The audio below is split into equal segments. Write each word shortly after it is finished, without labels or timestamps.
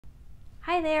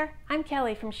Hi there, I'm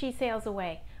Kelly from She Sails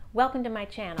Away. Welcome to my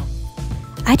channel.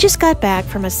 I just got back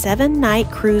from a 7-night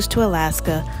cruise to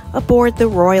Alaska aboard the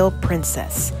Royal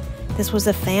Princess. This was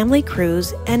a family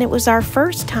cruise and it was our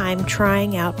first time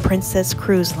trying out Princess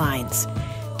Cruise Lines.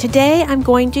 Today I'm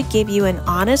going to give you an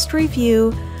honest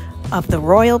review of the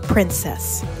Royal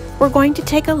Princess. We're going to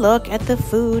take a look at the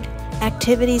food,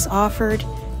 activities offered,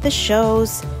 the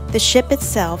shows, the ship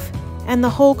itself, and the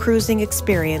whole cruising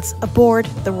experience aboard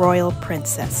the Royal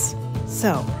Princess.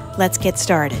 So, let's get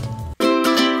started.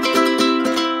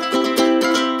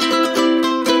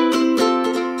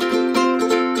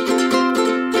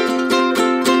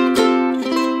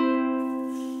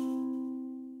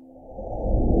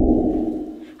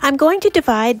 I'm going to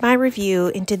divide my review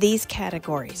into these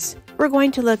categories. We're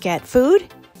going to look at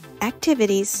food,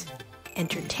 activities,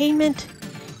 entertainment,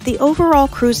 the overall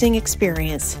cruising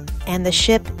experience, and the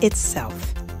ship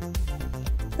itself.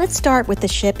 Let's start with the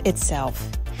ship itself.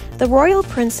 The Royal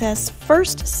Princess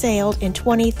first sailed in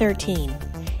 2013.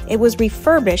 It was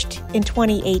refurbished in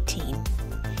 2018.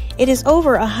 It is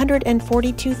over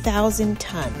 142,000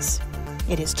 tons.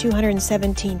 It is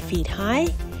 217 feet high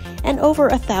and over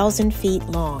 1,000 feet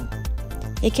long.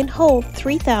 It can hold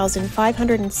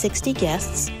 3,560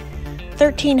 guests,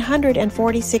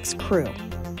 1,346 crew.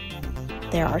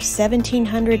 There are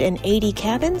 1,780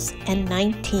 cabins and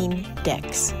 19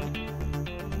 decks.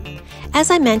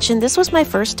 As I mentioned, this was my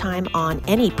first time on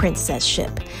any princess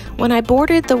ship. When I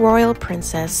boarded the Royal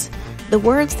Princess, the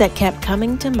words that kept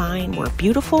coming to mind were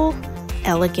beautiful,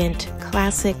 elegant,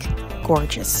 classic,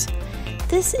 gorgeous.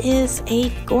 This is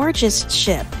a gorgeous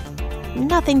ship.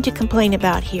 Nothing to complain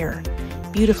about here.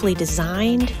 Beautifully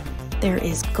designed. There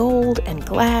is gold and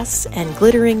glass and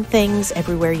glittering things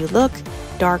everywhere you look.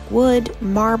 Dark wood,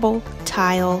 marble,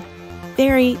 tile.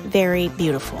 Very, very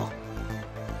beautiful.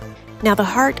 Now the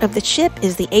heart of the ship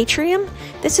is the atrium.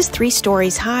 This is 3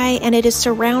 stories high and it is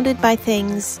surrounded by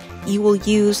things you will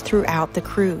use throughout the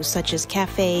cruise, such as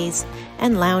cafes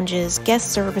and lounges,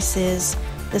 guest services,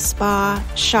 the spa,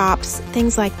 shops,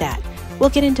 things like that.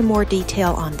 We'll get into more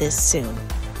detail on this soon.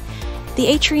 The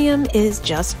atrium is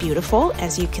just beautiful,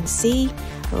 as you can see.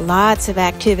 Lots of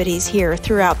activities here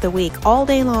throughout the week, all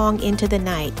day long into the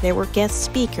night. There were guest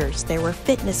speakers, there were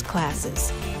fitness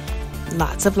classes,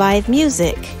 lots of live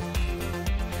music.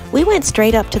 We went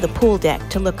straight up to the pool deck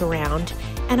to look around,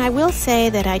 and I will say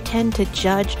that I tend to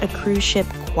judge a cruise ship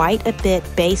quite a bit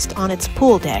based on its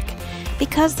pool deck,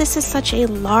 because this is such a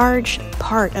large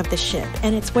part of the ship,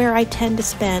 and it's where I tend to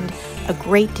spend a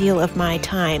great deal of my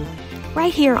time,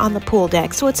 right here on the pool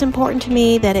deck. So it's important to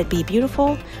me that it be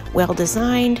beautiful, well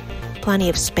designed, plenty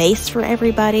of space for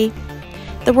everybody.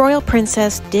 The Royal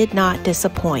Princess did not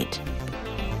disappoint.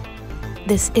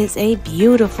 This is a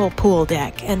beautiful pool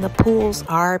deck, and the pools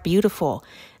are beautiful.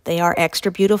 They are extra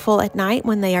beautiful at night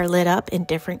when they are lit up in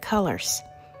different colors.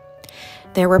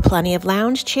 There were plenty of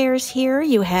lounge chairs here.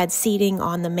 You had seating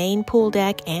on the main pool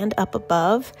deck and up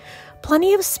above.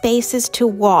 Plenty of spaces to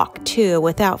walk, too,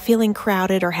 without feeling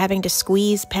crowded or having to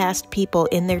squeeze past people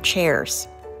in their chairs.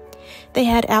 They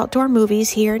had outdoor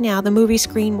movies here. Now, the movie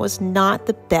screen was not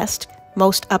the best,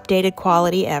 most updated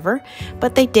quality ever,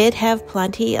 but they did have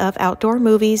plenty of outdoor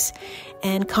movies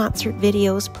and concert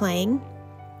videos playing.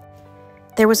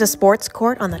 There was a sports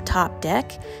court on the top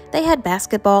deck. They had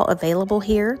basketball available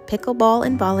here, pickleball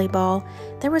and volleyball.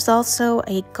 There was also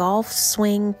a golf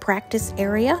swing practice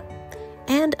area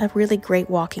and a really great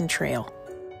walking trail.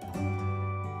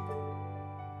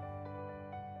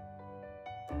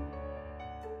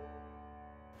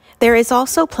 There is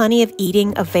also plenty of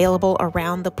eating available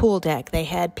around the pool deck. They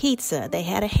had pizza, they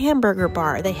had a hamburger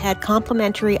bar, they had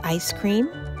complimentary ice cream.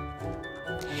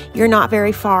 You're not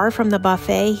very far from the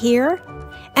buffet here.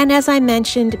 And as I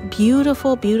mentioned,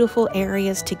 beautiful, beautiful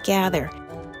areas to gather.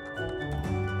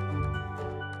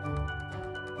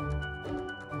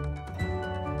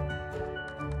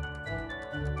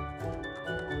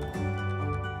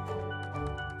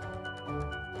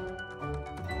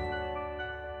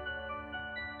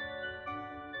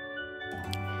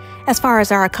 As far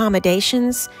as our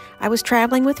accommodations, I was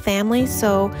traveling with family,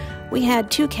 so we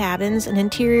had 2 cabins, an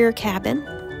interior cabin,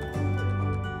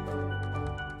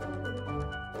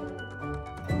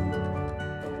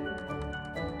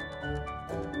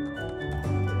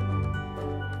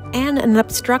 and an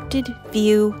obstructed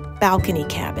view balcony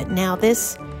cabin. Now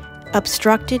this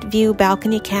obstructed view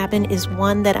balcony cabin is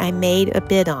one that I made a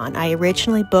bid on. I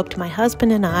originally booked my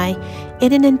husband and I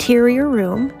in an interior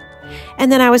room,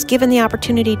 and then I was given the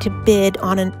opportunity to bid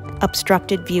on an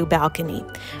obstructed view balcony.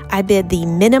 I bid the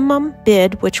minimum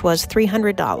bid, which was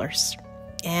 $300,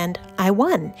 and I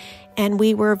won. And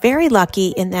we were very lucky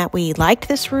in that we liked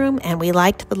this room and we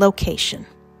liked the location.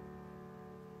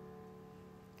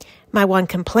 My one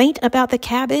complaint about the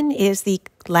cabin is the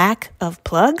lack of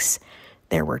plugs.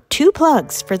 There were 2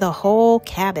 plugs for the whole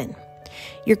cabin.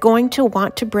 You're going to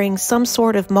want to bring some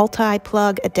sort of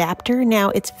multi-plug adapter. Now,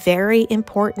 it's very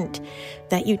important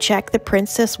that you check the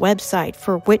Princess website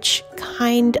for which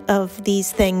kind of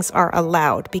these things are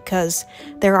allowed, because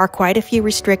there are quite a few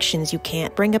restrictions. You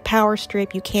can't bring a power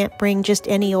strip. You can't bring just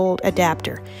any old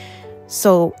adapter.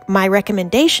 So my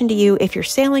recommendation to you, if you're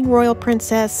sailing Royal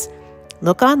Princess,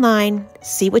 look online,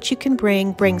 see what you can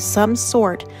bring some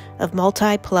sort of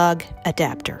multi-plug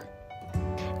adapter.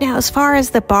 Now, as far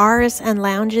as the bars and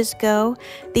lounges go,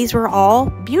 these were all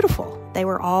beautiful. They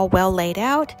were all well laid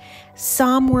out.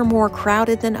 Some were more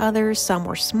crowded than others, some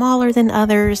were smaller than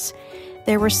others.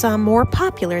 There were some more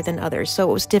popular than others, so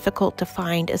it was difficult to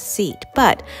find a seat.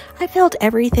 But I felt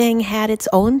everything had its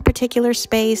own particular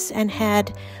space and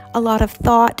had a lot of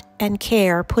thought and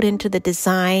care put into the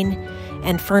design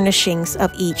and furnishings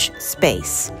of each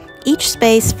space. Each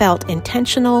space felt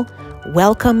intentional,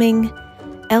 welcoming,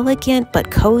 elegant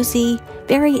but cozy,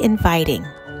 very inviting.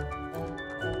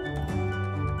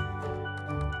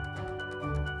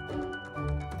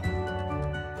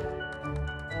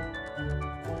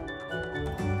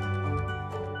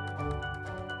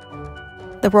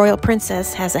 The Royal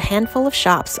Princess has a handful of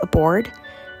shops aboard.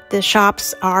 The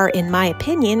shops are, in my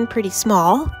opinion, pretty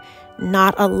small.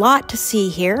 Not a lot to see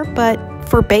here, but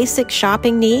for basic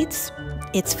shopping needs,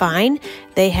 it's fine.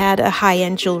 They had a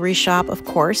high-end jewelry shop, of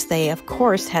course. They, of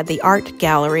course, had the art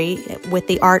gallery with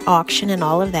the art auction and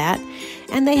all of that.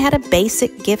 And they had a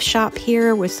basic gift shop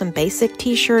here with some basic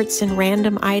t-shirts and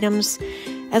random items,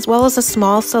 as well as a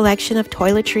small selection of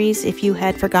toiletries if you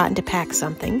had forgotten to pack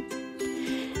something.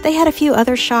 They had a few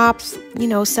other shops,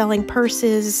 selling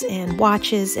purses and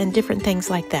watches and different things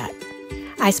like that.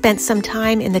 I spent some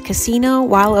time in the casino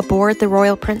while aboard the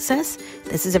Royal Princess.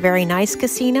 This is a very nice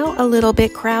casino, a little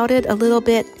bit crowded, a little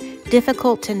bit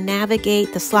difficult to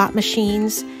navigate the slot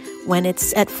machines when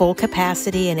it's at full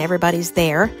capacity and everybody's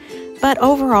there, but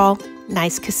overall,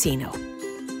 nice casino.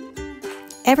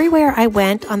 Everywhere I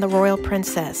went on the Royal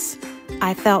Princess,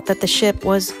 I felt that the ship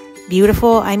was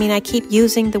beautiful. I mean, I keep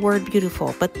using the word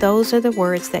beautiful, but those are the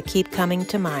words that keep coming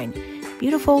to mind.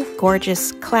 Beautiful,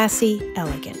 gorgeous, classy,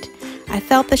 elegant. I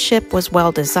felt the ship was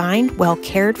well designed, well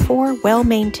cared for, well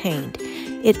maintained.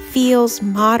 It feels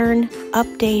modern,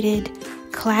 updated,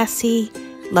 classy,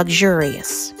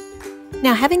 luxurious.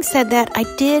 Now, having said that, I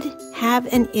did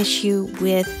have an issue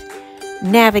with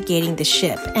navigating the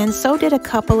ship, and so did a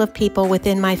couple of people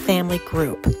within my family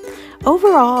group.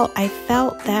 Overall, I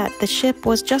felt that the ship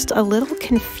was just a little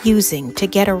confusing to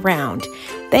get around.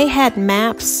 They had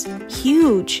maps,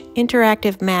 huge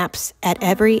interactive maps at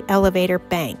every elevator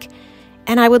bank.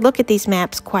 And I would look at these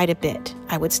maps quite a bit.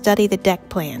 I would study the deck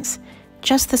plans.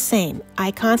 Just the same,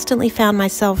 I constantly found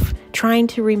myself trying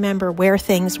to remember where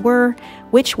things were,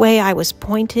 which way I was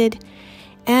pointed.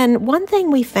 And one thing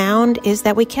we found is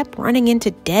that we kept running into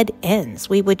dead ends.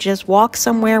 We would just walk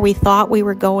somewhere we thought we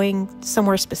were going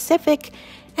somewhere specific,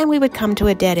 and we would come to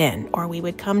a dead end, or we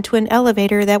would come to an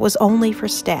elevator that was only for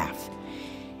staff.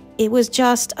 It was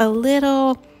just a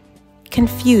little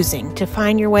confusing to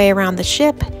find your way around the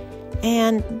ship,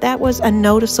 and that was a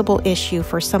noticeable issue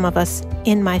for some of us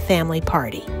in my family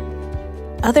party.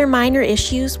 Other minor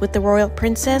issues with the Royal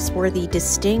Princess were the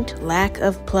distinct lack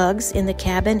of plugs in the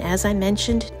cabin. As I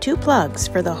mentioned, 2 plugs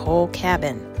for the whole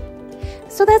cabin.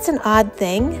 So that's an odd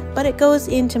thing, but it goes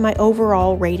into my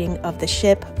overall rating of the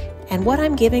ship. And what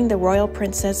I'm giving the Royal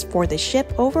Princess for the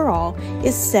ship overall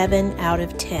is 7 out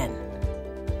of 10.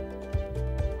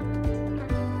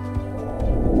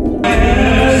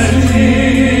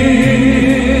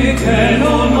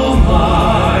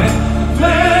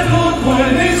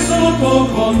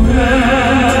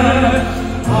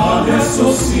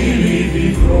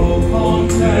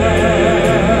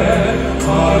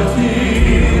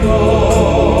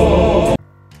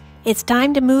 It's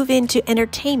time to move into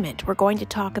entertainment. We're going to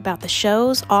talk about the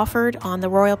shows offered on the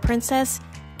Royal Princess,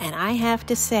 and I have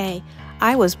to say,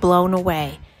 I was blown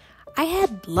away. I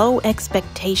had low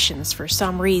expectations for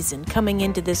some reason coming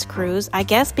into this cruise, I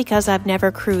guess because I've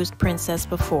never cruised Princess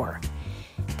before.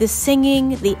 The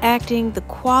singing, the acting, the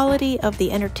quality of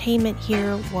the entertainment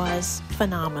here was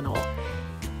phenomenal.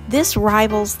 This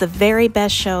rivals the very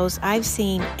best shows I've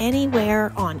seen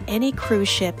anywhere on any cruise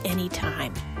ship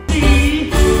anytime.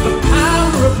 The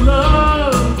power of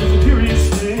love is a curious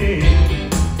thing.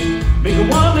 Make a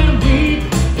one man weep,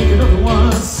 make another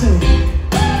one sing.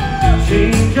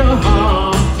 Change your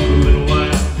heart to a little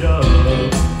white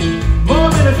dove. More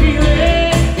than a feeling.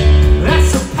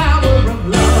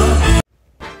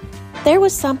 There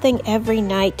was something every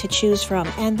night to choose from,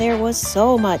 and there was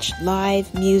so much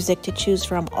live music to choose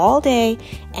from all day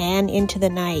and into the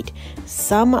night.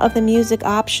 Some of the music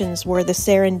options were the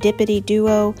Serendipity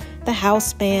Duo, the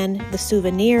House Band, the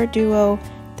Souvenir Duo,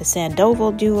 the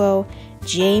Sandoval Duo,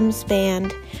 James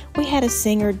Band. We had a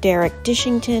singer, Derek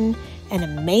Dishington, an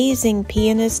amazing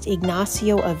pianist,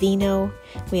 Ignacio Avino.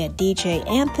 We had DJ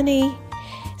Anthony.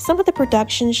 Some of the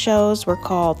production shows were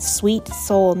called Sweet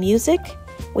Soul Music.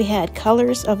 We had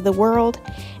Colors of the World,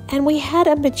 and we had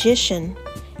a magician,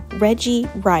 Reggie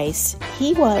Rice.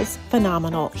 He was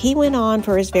phenomenal. He went on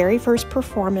for his very first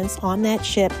performance on that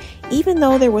ship, even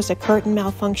though there was a curtain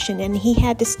malfunction and he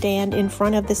had to stand in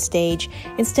front of the stage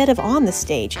instead of on the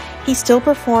stage. He still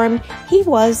performed. He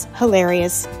was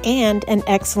hilarious and an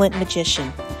excellent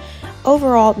magician.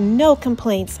 Overall, no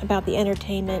complaints about the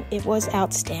entertainment. It was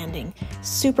outstanding.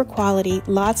 Super quality,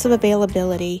 lots of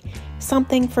availability,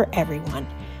 something for everyone.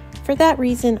 For that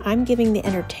reason, I'm giving the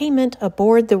entertainment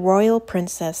aboard the Royal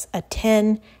Princess a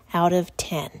 10 out of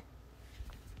 10.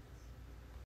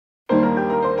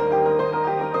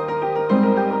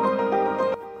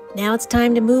 Now it's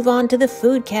time to move on to the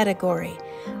food category.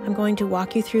 I'm going to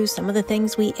walk you through some of the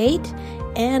things we ate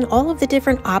and all of the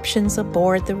different options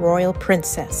aboard the Royal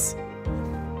Princess.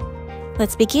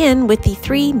 Let's begin with the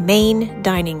 3 main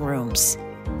dining rooms.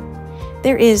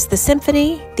 There is the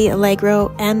Symphony, the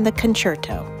Allegro, and the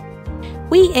Concerto.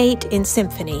 We ate in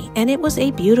Symphony, and it was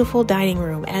a beautiful dining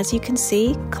room, as you can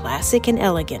see, classic and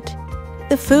elegant.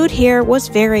 The food here was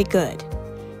very good.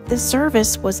 The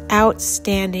service was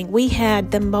outstanding. We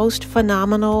had the most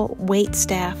phenomenal wait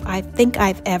staff I think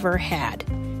I've ever had.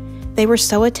 They were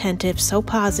so attentive, so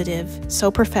positive,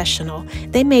 so professional.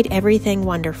 They made everything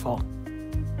wonderful.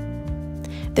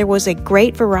 There was a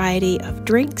great variety of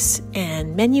drinks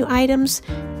and menu items,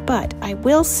 but I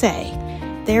will say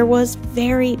there was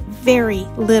very, very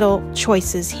little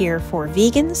choices here for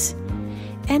vegans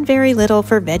and very little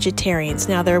for vegetarians.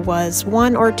 Now, there was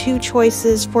 1 or 2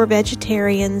 choices for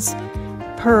vegetarians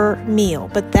per meal,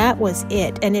 but that was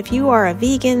it. And if you are a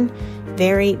vegan,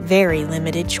 very, very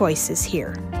limited choices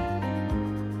here.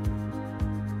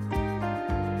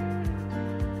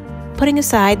 Putting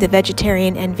aside the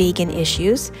vegetarian and vegan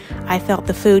issues, I felt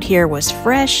the food here was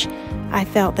fresh. I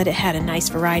felt that it had a nice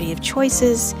variety of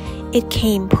choices. It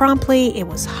came promptly, it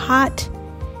was hot,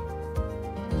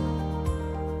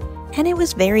 and it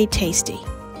was very tasty.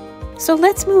 So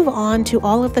let's move on to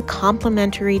all of the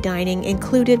complimentary dining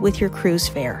included with your cruise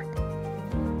fare.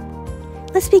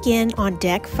 Let's begin on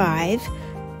Deck 5.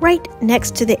 Right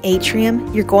next to the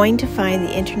atrium, you're going to find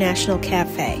the International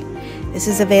Cafe. This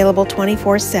is available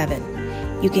 24/7.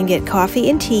 You can get coffee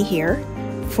and tea here.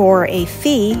 For a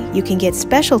fee, you can get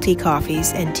specialty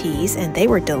coffees and teas, and they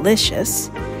were delicious.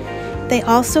 They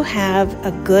also have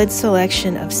a good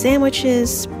selection of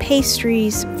sandwiches,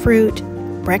 pastries, fruit,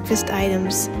 breakfast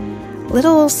items,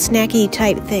 little snacky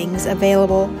type things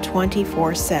available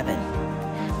 24/7.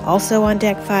 Also on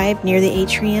Deck 5 near the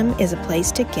atrium is a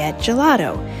place to get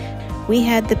gelato. We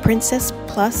had the Princess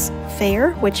Plus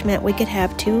fare, which meant we could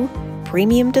have 2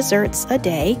 premium desserts a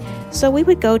day. So we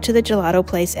would go to the gelato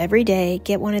place every day,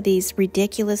 get one of these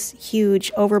ridiculous,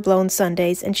 huge, overblown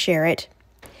sundaes and share it.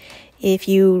 If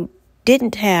you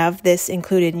didn't have this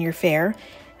included in your fare,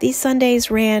 these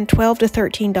sundaes ran $12 to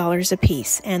 $13 a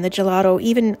piece, and the gelato,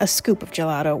 even a scoop of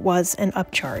gelato, was an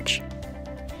upcharge.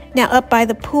 Now up by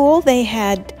the pool, they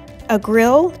had a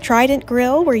grill, Trident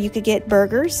Grill, where you could get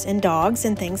burgers and dogs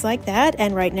and things like that.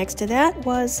 And right next to that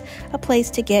was a place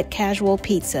to get casual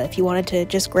pizza if you wanted to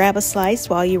just grab a slice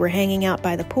while you were hanging out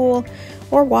by the pool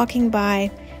or walking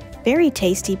by. Very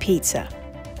tasty pizza.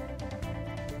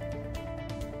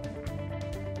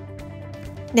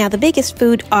 Now, the biggest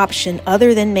food option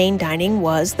other than main dining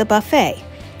was the buffet.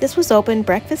 This was open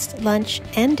breakfast, lunch,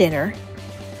 and dinner.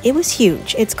 It was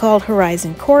huge. It's called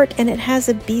Horizon Court, and it has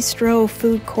a bistro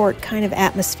food court kind of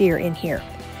atmosphere in here.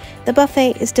 The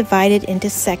buffet is divided into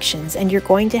sections, and you're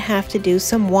going to have to do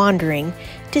some wandering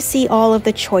to see all of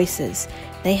the choices.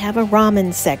 They have a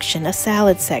ramen section, a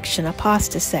salad section, a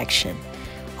pasta section,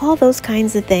 all those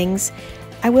kinds of things.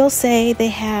 I will say they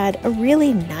had a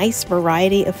really nice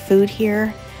variety of food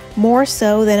here, more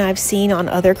so than I've seen on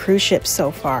other cruise ships so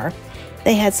far.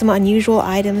 They had some unusual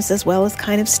items as well as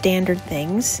kind of standard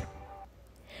things.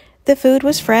 The food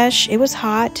was fresh, it was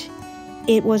hot.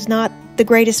 It was not the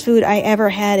greatest food I ever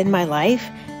had in my life,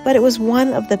 but it was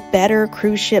one of the better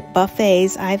cruise ship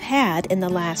buffets I've had in the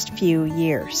last few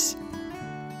years.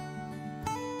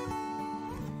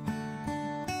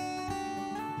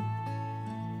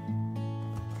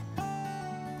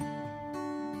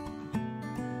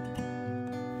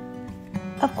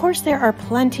 Of course, there are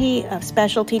plenty of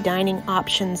specialty dining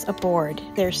options aboard.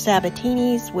 There's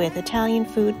Sabatinis with Italian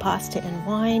food, pasta, and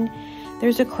wine.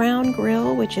 There's a Crown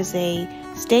Grill, which is a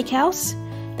steakhouse.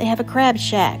 They have a crab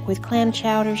shack with clam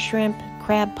chowder, shrimp,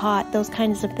 crab pot, those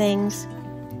kinds of things.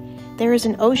 There is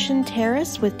an ocean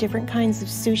terrace with different kinds of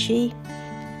sushi.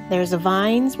 There's a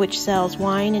Vines, which sells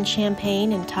wine and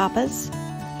champagne and tapas.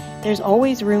 There's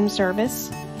always room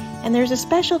service. And there's a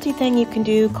specialty thing you can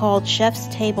do called Chef's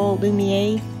Table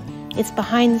Lumiere. It's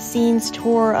behind the scenes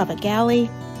tour of a galley,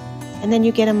 and then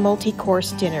you get a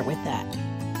multi-course dinner with that.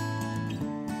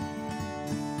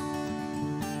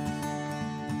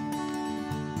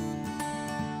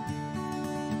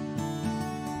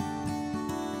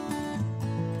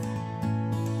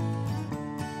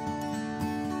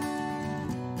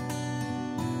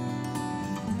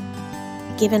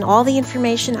 Given all the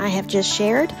information I have just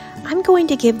shared, I'm going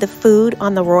to give the food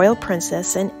on the Royal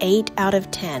Princess an 8 out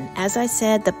of 10. As I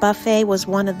said, the buffet was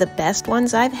one of the best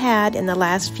ones I've had in the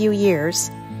last few years.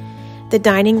 The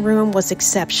dining room was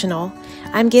exceptional.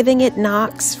 I'm giving it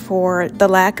knocks for the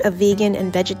lack of vegan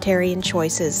and vegetarian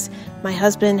choices. My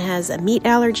husband has a meat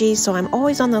allergy, so I'm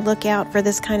always on the lookout for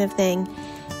this kind of thing.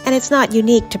 And it's not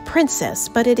unique to Princess,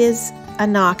 but it is a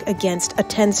knock against a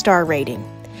 10-star rating.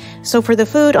 So for the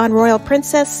food on Royal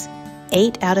Princess,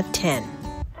 8 out of 10.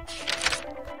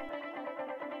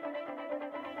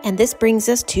 And this brings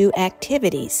us to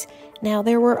activities. Now,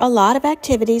 there were a lot of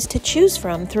activities to choose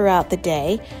from throughout the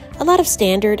day, a lot of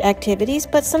standard activities,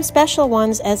 but some special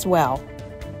ones as well.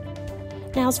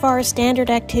 Now, as far as standard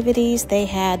activities, they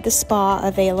had the spa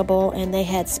available, and they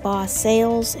had spa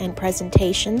sales and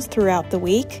presentations throughout the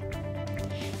week.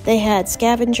 They had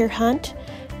scavenger hunt,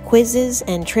 quizzes,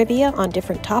 and trivia on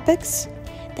different topics.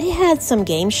 They had some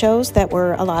game shows that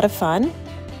were a lot of fun.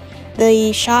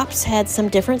 The shops had some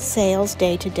different sales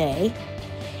day to day,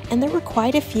 and there were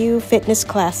quite a few fitness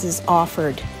classes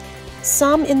offered.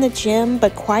 Some in the gym,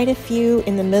 but quite a few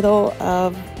in the middle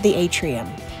of the atrium.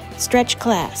 Stretch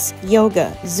class,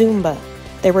 yoga, Zumba.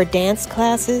 There were dance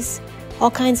classes,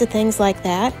 all kinds of things like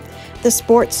that. The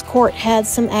sports court had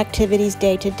some activities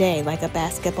day to day, like a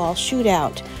basketball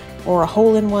shootout or a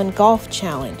hole-in-one golf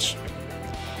challenge.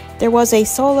 There was a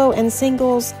solo and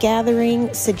singles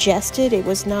gathering suggested. It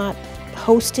was not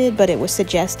hosted, but it was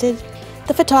suggested.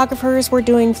 The photographers were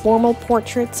doing formal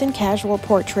portraits and casual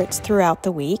portraits throughout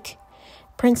the week.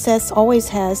 Princess always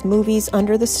has movies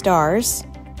under the stars.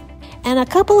 And a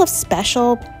couple of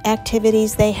special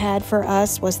activities they had for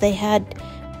us was they had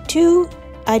 2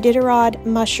 Iditarod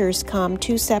mushers come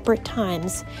 2 separate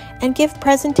times and give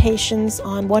presentations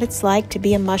on what it's like to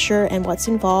be a musher and what's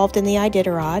involved in the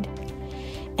Iditarod.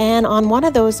 And on one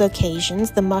of those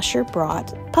occasions, the musher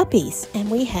brought puppies, and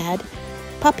we had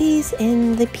puppies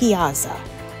in the piazza.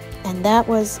 And that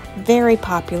was very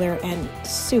popular and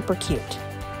super cute.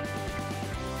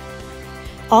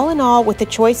 All in all, with the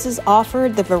choices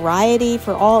offered, the variety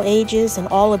for all ages and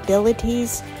all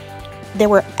abilities, there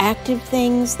were active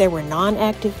things, there were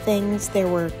non-active things, there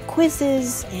were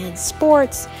quizzes and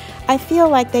sports. I feel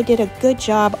like they did a good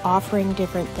job offering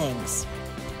different things.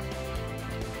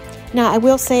 Now, I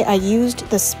will say I used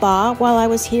the spa while I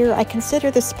was here. I consider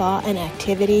the spa an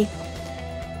activity.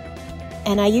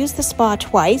 And I used the spa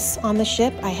twice on the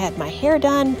ship. I had my hair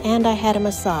done and I had a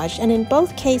massage. And in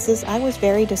both cases, I was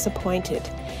very disappointed.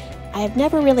 I have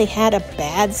never really had a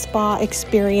bad spa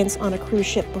experience on a cruise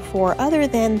ship before, other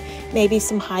than maybe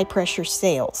some high-pressure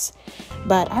sales.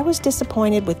 But I was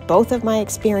disappointed with both of my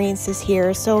experiences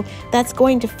here, so that's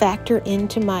going to factor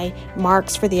into my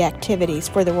marks for the activities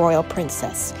for the Royal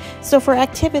Princess. So for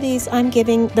activities, I'm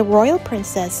giving the Royal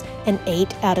Princess an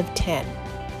 8 out of 10.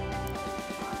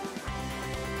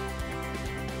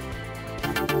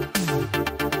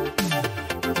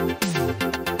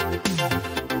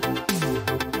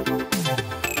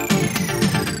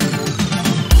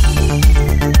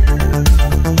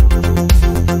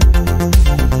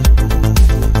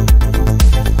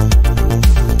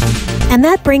 And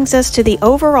that brings us to the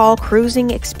overall cruising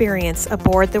experience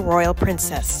aboard the Royal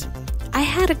Princess. I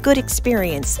had a good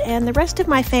experience, and the rest of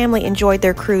my family enjoyed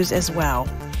their cruise as well.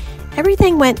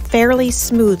 Everything went fairly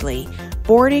smoothly.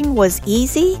 Boarding was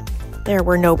easy. There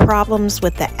were no problems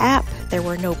with the app. There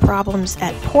were no problems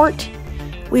at port.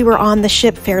 We were on the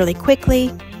ship fairly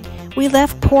quickly. We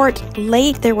left port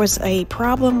late. There was a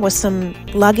problem with some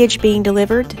luggage being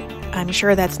delivered. I'm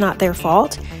sure that's not their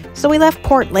fault. So we left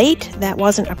port late. That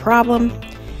wasn't a problem.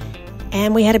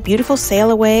 And we had a beautiful sail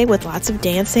away with lots of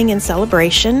dancing and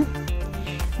celebration.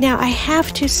 Now, I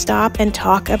have to stop and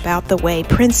talk about the way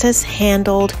Princess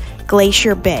handled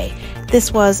Glacier Bay.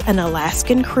 This was an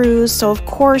Alaskan cruise, so of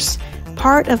course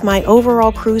part of my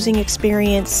overall cruising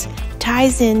experience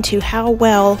ties into how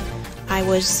well I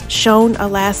was shown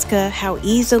Alaska, how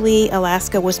easily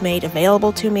Alaska was made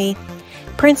available to me.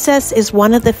 Princess is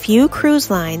one of the few cruise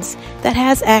lines that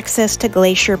has access to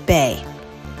Glacier Bay.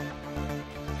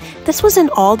 This was an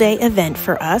all-day event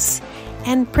for us,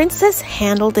 and Princess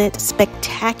handled it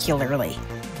spectacularly.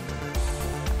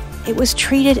 It was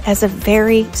treated as a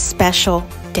very special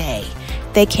day.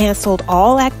 They canceled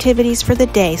all activities for the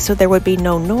day so there would be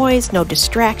no noise, no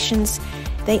distractions.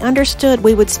 They understood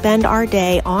we would spend our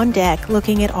day on deck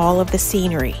looking at all of the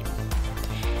scenery.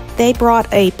 They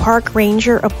brought a park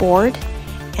ranger aboard,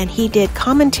 and he did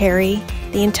commentary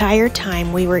the entire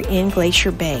time we were in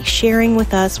Glacier Bay, sharing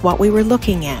with us what we were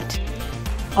looking at.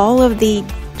 All of the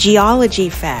geology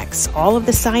facts, all of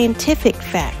the scientific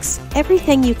facts,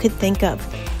 everything you could think of.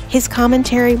 His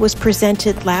commentary was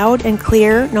presented loud and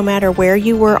clear. No matter where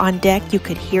you were on deck, you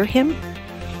could hear him.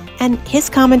 And his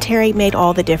commentary made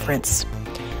all the difference.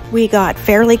 We got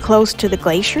fairly close to the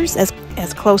glaciers,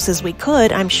 as close as we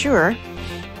could, I'm sure.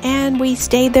 And we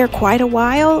stayed there quite a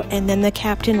while, and then the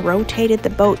captain rotated the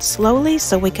boat slowly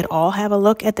so we could all have a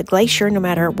look at the glacier no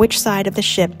matter which side of the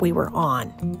ship we were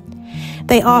on.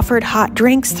 They offered hot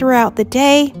drinks throughout the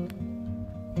day.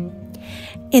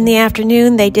 In the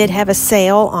afternoon, they did have a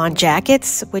sale on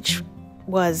jackets, which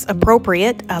was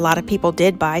appropriate. A lot of people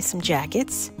did buy some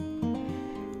jackets.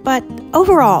 But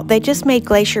overall, they just made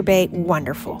Glacier Bay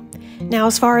wonderful. Now,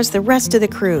 as far as the rest of the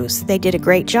cruise, they did a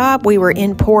great job. We were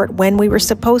in port when we were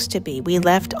supposed to be. We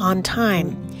left on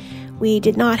time. We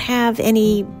did not have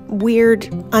any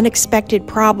weird, unexpected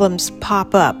problems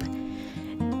pop up.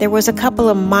 There was a couple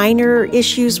of minor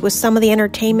issues with some of the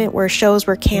entertainment where shows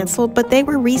were canceled, but they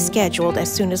were rescheduled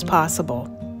as soon as possible.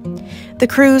 The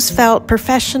cruise felt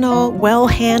professional, well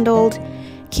handled.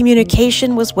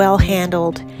 Communication was well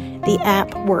handled. The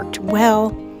app worked well.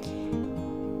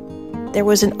 There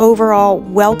was an overall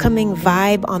welcoming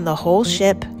vibe on the whole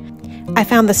ship. I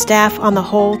found the staff on the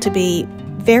whole to be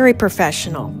very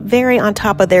professional, very on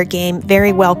top of their game,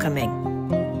 very welcoming.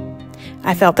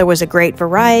 I felt there was a great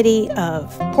variety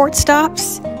of port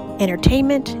stops,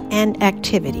 entertainment, and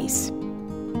activities.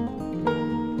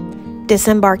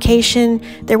 Disembarkation,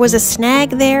 there was a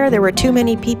snag there. There were too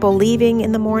many people leaving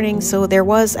in the morning, so there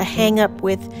was a hang-up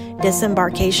with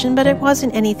disembarkation, but it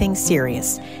wasn't anything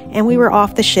serious, and we were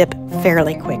off the ship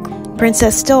fairly quick.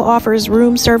 Princess still offers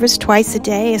room service twice a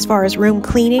day as far as room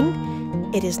cleaning.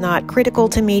 It is not critical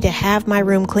to me to have my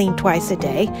room cleaned twice a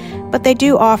day, but they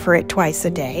do offer it twice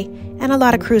a day, and a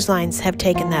lot of cruise lines have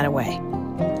taken that away.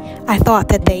 I thought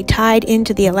that they tied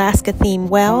into the Alaska theme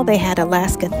well. They had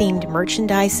Alaska-themed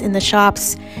merchandise in the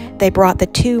shops. They brought the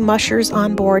two mushers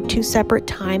on board 2 separate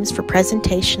times for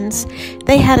presentations.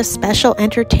 They had a special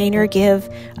entertainer give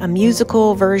a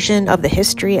musical version of the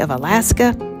history of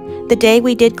Alaska. The day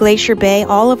we did Glacier Bay,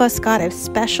 all of us got a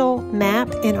special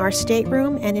map in our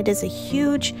stateroom, and it is a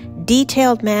huge,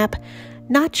 detailed map,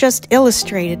 not just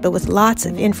illustrated, but with lots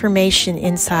of information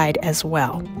inside as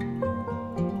well.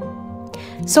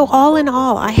 So all in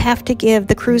all, I have to give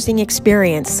the cruising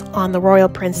experience on the Royal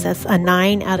Princess a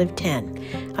 9 out of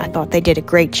 10. I thought they did a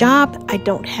great job. I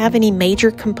don't have any major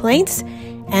complaints,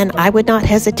 and I would not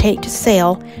hesitate to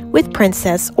sail with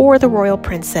Princess or the Royal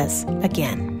Princess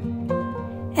again.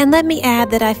 And let me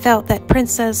add that I felt that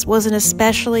Princess was an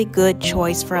especially good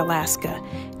choice for Alaska.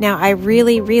 Now, I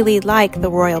really, really like the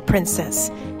Royal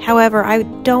Princess. However, I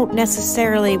don't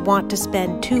necessarily want to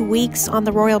spend 2 weeks on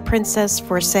the Royal Princess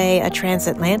for, say, a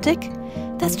transatlantic.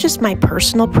 That's just my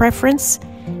personal preference.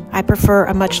 I prefer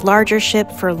a much larger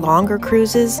ship for longer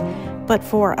cruises, but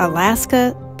for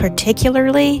Alaska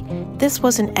particularly, this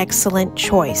was an excellent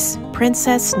choice.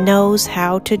 Princess knows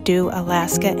how to do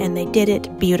Alaska, and they did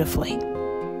it beautifully.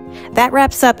 That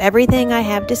wraps up everything I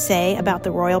have to say about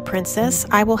the Royal Princess.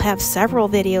 I will have several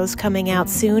videos coming out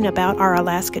soon about our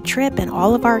Alaska trip and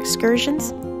all of our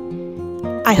excursions.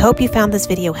 I hope you found this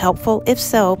video helpful. If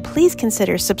so, please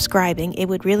consider subscribing. It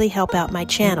would really help out my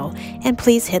channel. And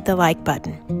please hit the like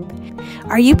button.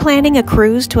 Are you planning a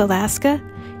cruise to Alaska?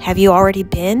 Have you already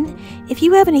been? If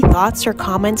you have any thoughts or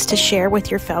comments to share with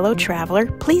your fellow traveler,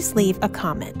 please leave a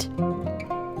comment.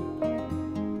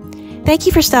 Thank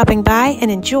you for stopping by, and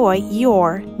enjoy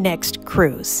your next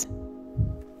cruise.